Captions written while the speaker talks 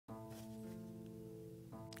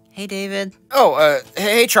Hey, David. Oh,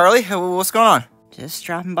 hey, Charlie. What's going on? Just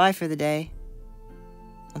dropping by for the day.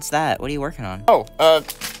 What's that? What are you working on? Oh,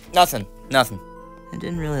 nothing. It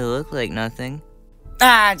didn't really look like nothing.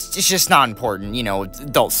 It's just not important, you know,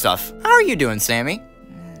 adult stuff. How are you doing, Sammy?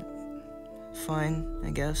 Fine,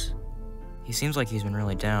 I guess. He seems like he's been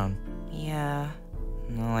really down. Yeah.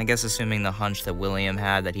 Well, I guess assuming the hunch that William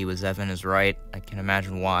had that he was Evan is right, I can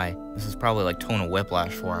imagine why. This is probably like tonal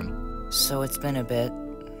whiplash for him. So it's been a bit.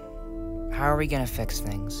 How are we gonna fix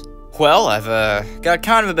things? Well, I've, got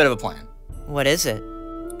kind of a bit of a plan. What is it?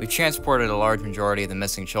 We've transported a large majority of the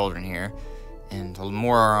missing children here, and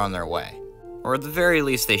more are on their way. Or at the very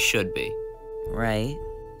least, they should be. Right.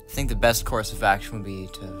 I think the best course of action would be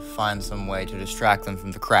to find some way to distract them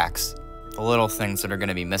from the cracks. The little things that are going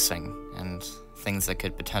to be missing, and things that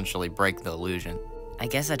could potentially break the illusion. I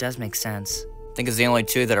guess that does make sense. I think as the only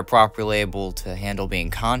two that are properly able to handle being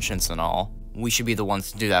conscious and all, we should be the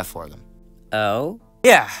ones to do that for them. Oh?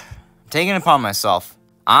 Yeah, I'm taking it upon myself.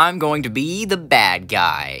 I'm going to be the bad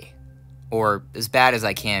guy. Or as bad as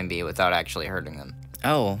I can be without actually hurting them.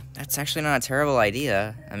 Oh, that's actually not a terrible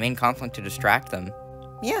idea. A main conflict to distract them.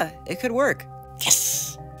 Yeah, it could work.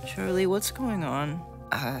 Yes! Charlie, what's going on?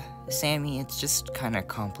 Sammy, it's just kind of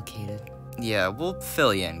complicated. Yeah, we'll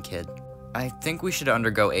fill you in, kid. I think we should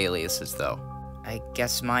undergo aliases, though. I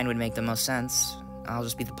guess mine would make the most sense. I'll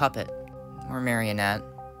just be the puppet. Or marionette.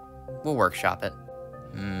 We'll workshop it.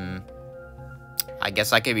 I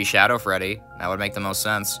guess I could be Shadow Freddy. That would make the most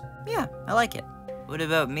sense. Yeah, I like it. What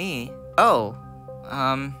about me? Oh,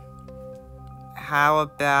 how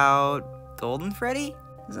about Golden Freddy?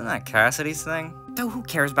 Isn't that Cassidy's thing? Oh, who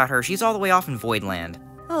cares about her? She's all the way off in Voidland.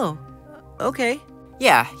 Oh, okay.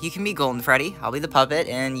 Yeah, you can be Golden Freddy, I'll be the puppet,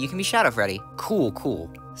 and you can be Shadow Freddy. Cool.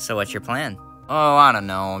 So what's your plan? Oh, I don't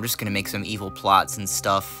know. I'm just gonna make some evil plots and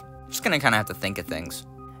stuff. Just gonna kinda have to think of things.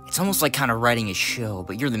 It's almost like kinda writing a show,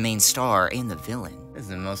 but you're the main star and the villain. This is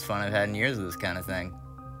the most fun I've had in years of this kind of thing.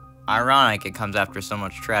 Ironic it comes after so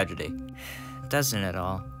much tragedy. Doesn't it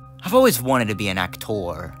all? I've always wanted to be an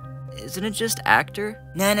actor. Isn't it just actor?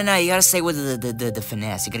 No, you gotta say with the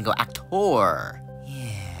finesse. You're gonna go actor.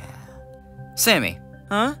 Yeah. Sammy.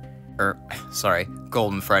 Huh? Sorry,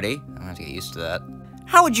 Golden Freddy. I'm gonna have to get used to that.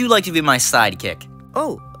 How would you like to be my sidekick?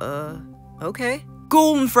 Oh, okay.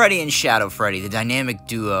 Golden Freddy and Shadow Freddy, the dynamic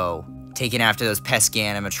duo. Taken after those pesky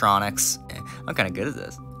animatronics. I'm kinda good at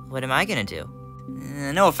this. What am I gonna do?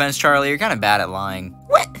 No offense, Charlie, you're kinda bad at lying.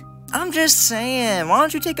 What? I'm just saying, why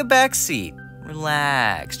don't you take a back seat?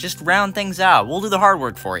 Relax, just round things out. We'll do the hard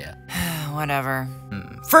work for you. Whatever.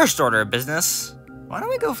 First order of business. Why don't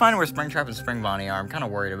we go find where Springtrap and Spring Bonnie are? I'm kinda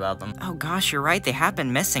worried about them. Oh gosh, you're right. They have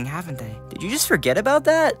been missing, haven't they? Did you just forget about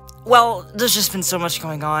that? Well, there's just been so much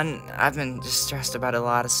going on. I've been just stressed about a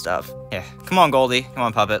lot of stuff. Yeah, come on, Goldie. Come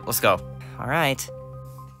on, Puppet. Let's go. All right.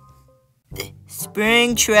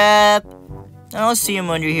 Springtrap. I don't see him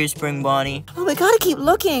under here, Spring Bonnie. Oh, we gotta keep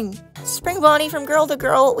looking. Spring Bonnie from Girl to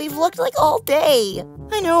Girl, we've looked like all day.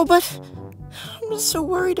 I know, but I'm just so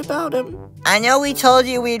worried about him. I know we told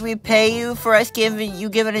you we'd repay you for us giving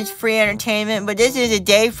us free entertainment, but this is a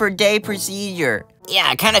day-for-day procedure. Yeah,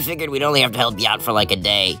 I kind of figured we'd only have to help you out for like a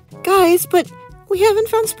day. Guys, but we haven't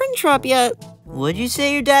found Springtrap yet. What'd you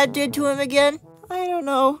say your dad did to him again? I don't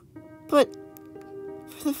know, but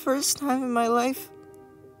for the first time in my life,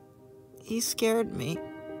 he scared me.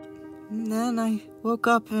 And then I woke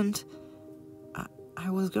up and I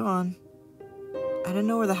was gone. I didn't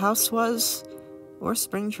know where the house was or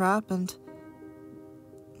Springtrap, and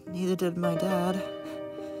neither did my dad.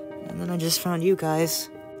 And then I just found you guys.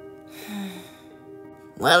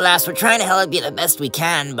 Well, lass, we're trying to help you the best we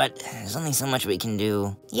can, but there's only so much we can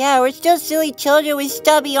do. Yeah, we're still silly children with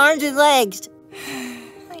stubby arms and legs.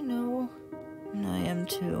 I know. And I am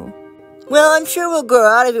too. Well, I'm sure we'll grow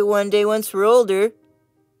out of it one day once we're older.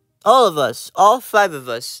 All of us. All 5 of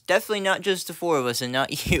us. Definitely not just the 4 of us and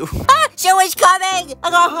not you. Ah! Show is coming!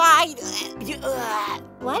 I gotta hide!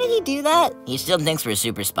 Why did he do that? He still thinks we're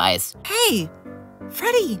super spies. Hey!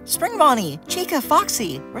 Freddy! Spring Bonnie! Chica!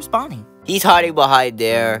 Foxy! Where's Bonnie? He's hiding behind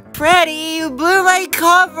there. Freddy, you blew my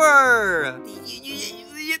cover!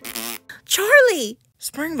 Charlie!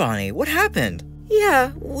 Spring Bonnie, what happened?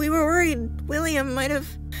 Yeah, we were worried William might have...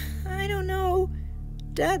 I don't know.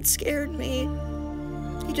 Dad scared me.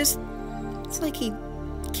 It's like he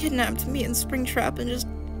kidnapped me and Springtrap and just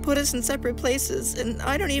put us in separate places, and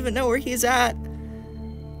I don't even know where he's at.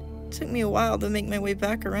 It took me a while to make my way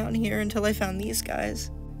back around here until I found these guys.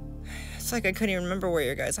 It's like I couldn't even remember where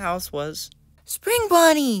your guys' house was. Spring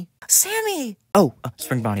Bonnie! Sammy! Oh,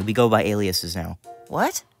 Spring Bonnie, we go by aliases now.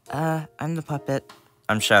 What? I'm the puppet.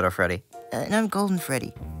 I'm Shadow Freddy. And I'm Golden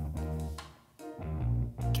Freddy.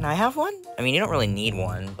 Can I have one? I mean, you don't really need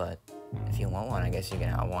one, but if you want one, I guess you can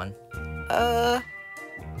have one. I'm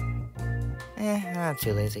not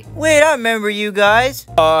too lazy. Wait, I remember you guys.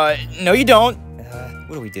 No you don't.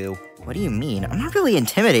 What do we do? What do you mean? I'm not really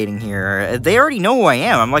intimidating here. They already know who I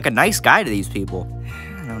am. I'm like a nice guy to these people.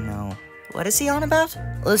 I don't know. What is he on about?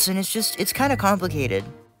 Listen, it's kind of complicated.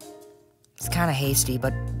 It's kind of hasty,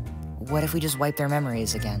 but what if we just wipe their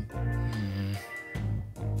memories again?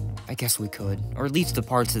 I guess we could. Or at least the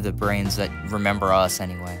parts of the brains that remember us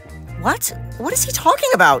anyway. What? What is he talking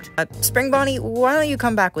about? Spring Bonnie, why don't you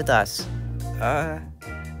come back with us?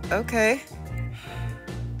 Okay.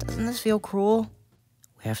 Doesn't this feel cruel?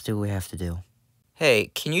 We have to do. Hey,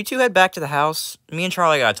 can you two head back to the house? Me and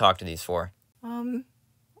Charlie gotta talk to these four.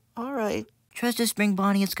 Alright. Trust us, Spring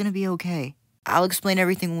Bonnie, it's gonna be okay. I'll explain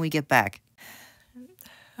everything when we get back.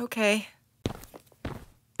 Okay.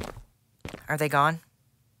 Are they gone?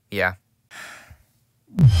 Yeah.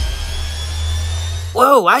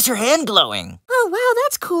 Whoa, why's your hand glowing? Oh, wow,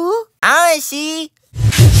 that's cool. I see.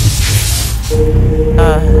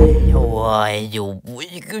 Why you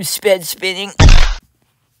spinning?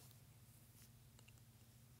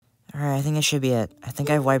 Alright, I think it should be it. I think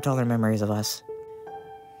I've wiped all their memories of us.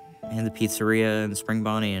 And the pizzeria, and Spring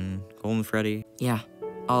Bonnie, and Golden Freddy. Yeah,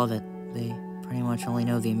 all of it. They pretty much only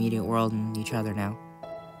know the immediate world and each other now.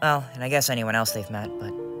 Well, and I guess anyone else they've met,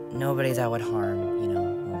 but nobody that would harm,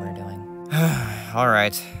 what we're doing.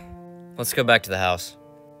 Alright. Let's go back to the house.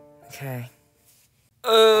 Okay.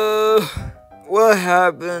 What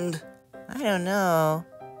happened? I don't know.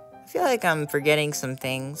 I feel like I'm forgetting some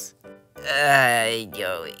things. Hi,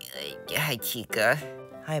 Chica.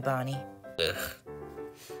 Hi, Bonnie. Ugh.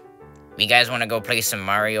 You guys want to go play some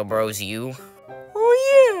Mario Bros. U? Oh,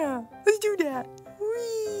 yeah. Let's do that.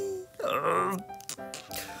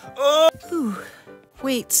 Ooh.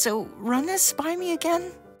 Wait, so run this by me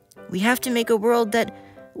again? We have to make a world that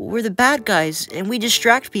we're the bad guys and we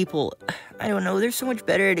distract people. I don't know, they're so much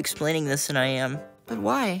better at explaining this than I am. But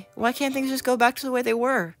why? Why can't things just go back to the way they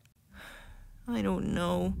were? I don't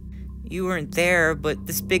know. You weren't there, but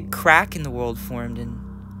this big crack in the world formed, and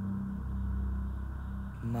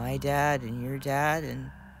my dad and your dad and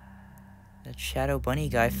that Shadow Bunny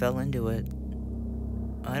guy fell into it.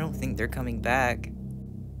 I don't think they're coming back.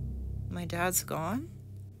 My dad's gone?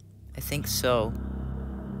 I think so.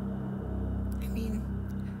 I mean,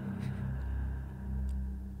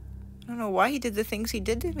 I don't know why he did the things he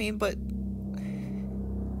did to me, but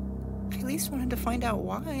I at least wanted to find out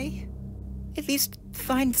why. At least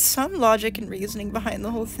find some logic and reasoning behind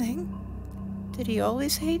the whole thing. Did he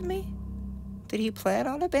always hate me? Did he plan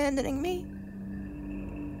on abandoning me?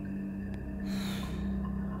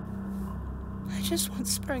 I just want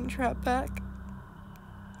Springtrap back.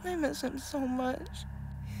 I miss him so much.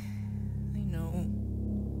 I know.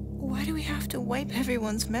 Why do we have to wipe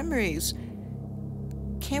everyone's memories?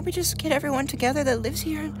 Can't we just get everyone together that lives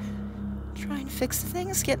here and try and fix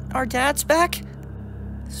things? Get our dads back?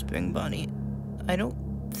 Spring Bunny, I don't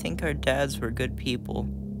think our dads were good people.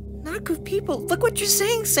 Not good people? Look what you're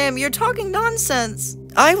saying, Sam. You're talking nonsense.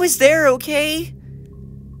 I was there, okay?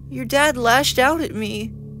 Your dad lashed out at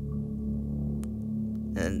me.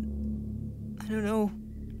 And I don't know.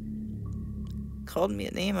 Called me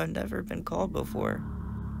a name I've never been called before.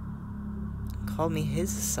 Called me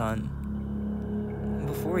his son. And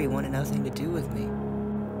before he wanted nothing to do with me.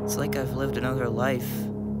 It's like I've lived another life.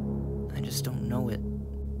 I just don't know it.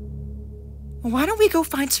 Why don't we go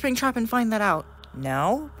find Springtrap and find that out?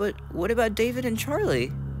 Now? But what about David and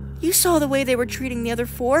Charlie? You saw the way they were treating the other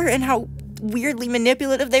four and how weirdly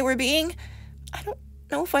manipulative they were being. I don't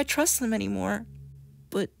know if I trust them anymore.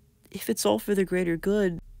 But if it's all for the greater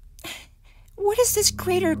good... What is this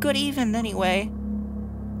greater good even, anyway?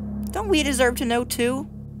 Don't we deserve to know, too?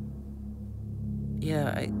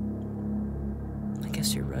 Yeah, I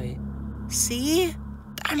guess you're right. See?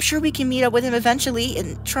 I'm sure we can meet up with him eventually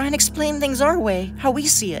and try and explain things our way, how we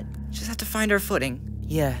see it. Just have to find our footing.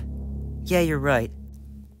 Yeah, you're right.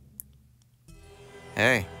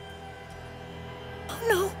 Hey.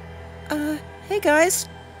 Oh, no. Hey, guys.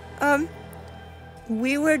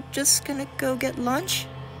 We were just gonna go get lunch.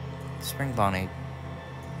 Spring Bonnie,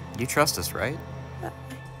 you trust us, right? I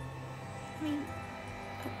mean...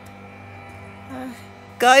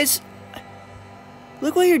 Guys,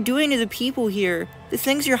 look what you're doing to the people here. The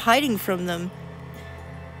things you're hiding from them.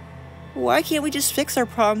 Why can't we just fix our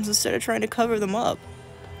problems instead of trying to cover them up?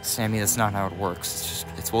 Sammy, that's not how it works.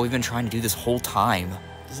 It's what we've been trying to do this whole time.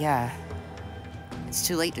 Yeah. It's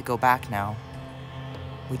too late to go back now.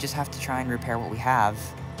 We just have to try and repair what we have.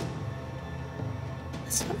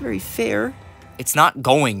 That's not very fair. It's not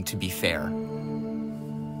going to be fair.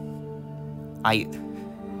 I've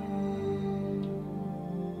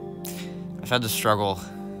had to struggle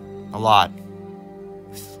a lot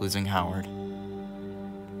with losing Howard.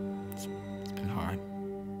 It's been hard.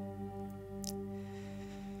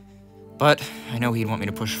 But I know he'd want me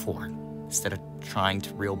to push forward instead of trying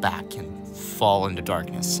to reel back and fall into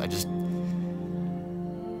darkness. I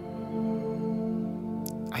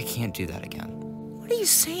can't do that again. What are you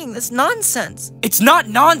saying? That's nonsense. It's not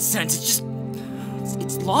nonsense, it's just...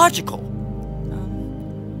 it's logical.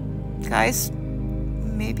 Guys,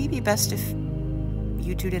 maybe it'd be best if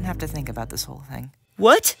you two didn't have to think about this whole thing.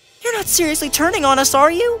 What? You're not seriously turning on us,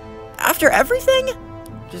 are you? After everything?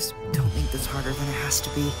 Just don't make this harder than it has to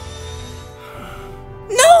be.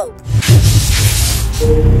 No!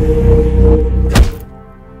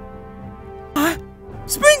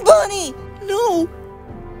 Spring Bunny! No!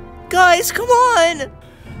 Guys, come on!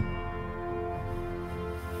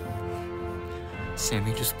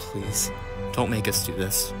 Sammy, just please, don't make us do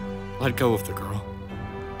this. Let go of the girl.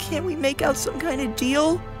 Can't we make out some kind of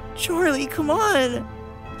deal? Charlie, come on!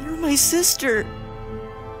 You're my sister.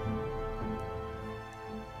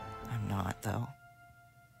 I'm not, though.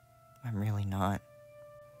 I'm really not.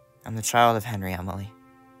 I'm the child of Henry Emily.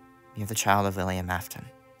 You're the child of William Afton.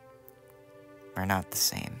 We're not the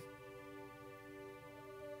same.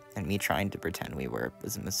 And me trying to pretend we were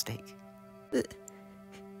was a mistake.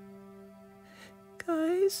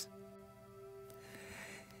 Guys...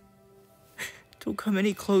 don't come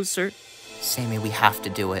any closer. Sammy, we have to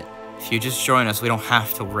do it. If you just join us, we don't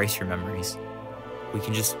have to erase your memories. We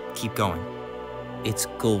can just keep going. It's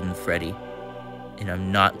Golden Freddy, and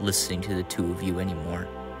I'm not listening to the two of you anymore.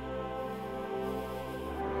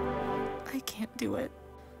 I can't do it.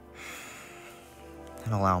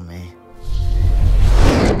 Then allow me.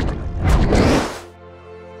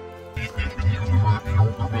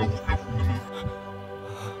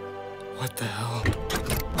 What the hell?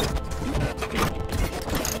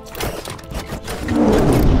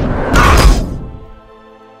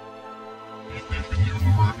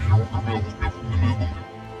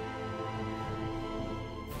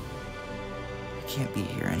 I can't be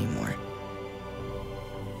here anymore.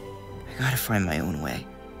 I gotta find my own way.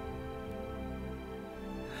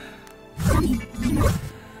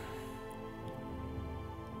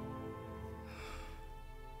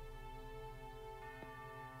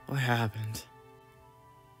 What happened?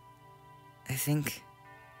 I think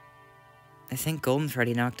Golden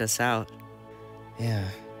Freddy knocked us out. Yeah,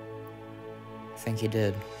 I think he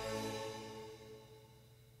did.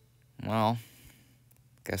 Well,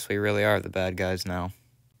 guess we really are the bad guys now.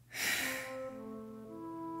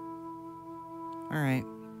 Alright.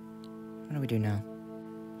 What do we do now?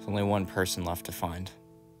 There's only one person left to find.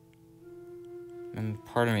 And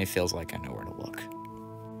part of me feels like I know where to look.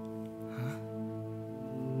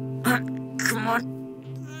 Come on.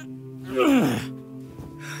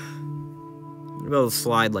 What about a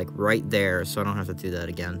slide like right there so I don't have to do that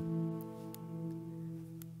again?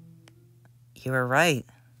 You were right.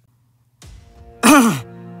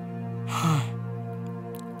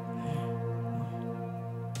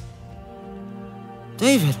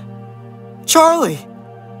 David! Charlie!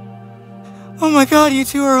 Oh my god, you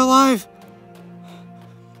two are alive!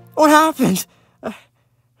 What happened?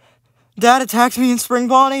 Dad attacked me in Spring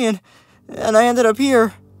Bonnie and I ended up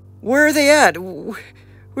here. Where are they at?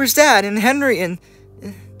 Where's Dad and Henry and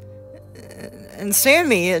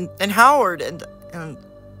Sammy and Howard and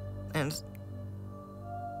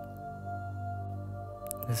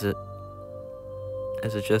Is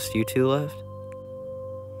it just you two left?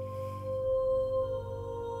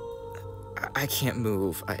 I can't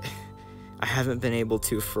move. I haven't been able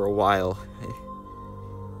to for a while.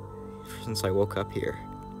 Since I woke up here.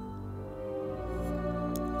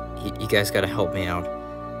 You guys gotta help me out.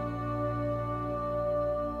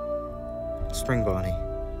 Spring Bonnie.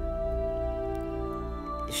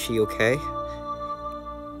 Is she okay?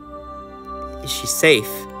 Is she safe?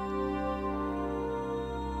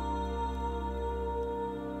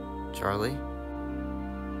 Charlie?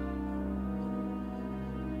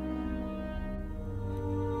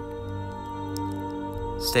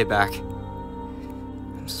 Stay back.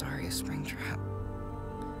 I'm sorry, Springtrap.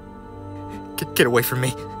 Get away from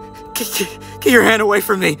me. Get your hand away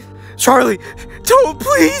from me. Charlie, don't,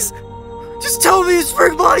 please. Just tell me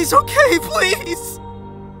Spring Bonnie's okay, please.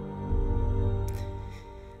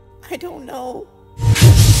 I don't know.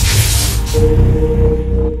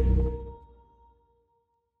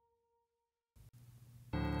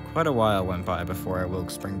 Quite a while went by before I woke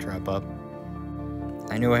Springtrap up.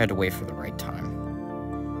 I knew I had to wait for the right time.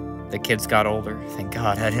 The kids got older. Thank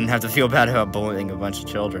God I didn't have to feel bad about bullying a bunch of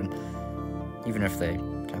children. Even if they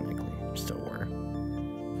technically still were.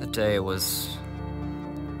 that day was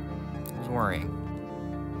worrying.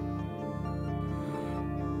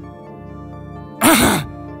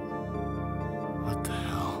 What the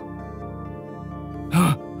hell?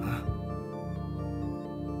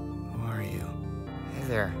 Who are you? Hey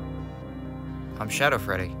there. I'm Shadow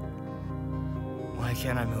Freddy. Why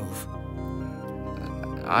can't I move?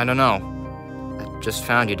 I don't know. I just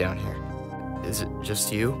found you down here. Is it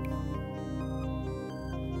just you?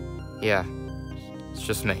 Yeah, it's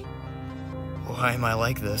just me. Why am I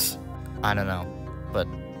like this? I don't know, but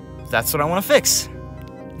that's what I want to fix.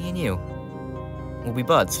 Me and you. We'll be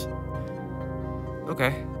buds.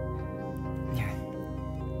 Okay. Yeah.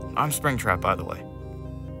 I'm Springtrap, by the way.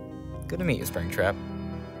 Good to meet you, Springtrap.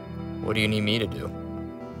 What do you need me to do?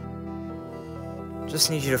 Just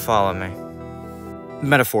need you to follow me.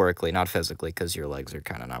 Metaphorically, not physically, because your legs are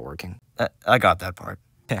kind of not working. I got that part.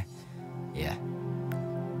 Yeah.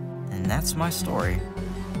 And that's my story.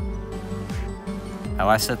 How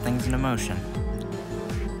I set things into motion.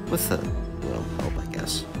 With a little help, I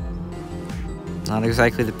guess. Not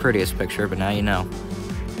exactly the prettiest picture, but now you know.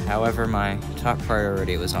 However, my top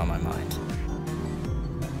priority was on my mind.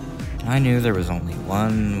 I knew there was only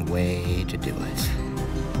one way to do it.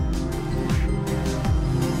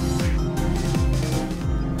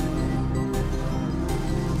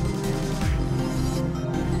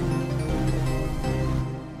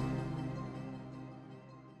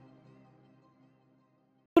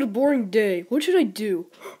 What a boring day. What should I do?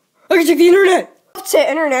 I can check the internet! To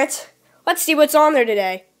internet. Let's see what's on there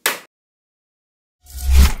today.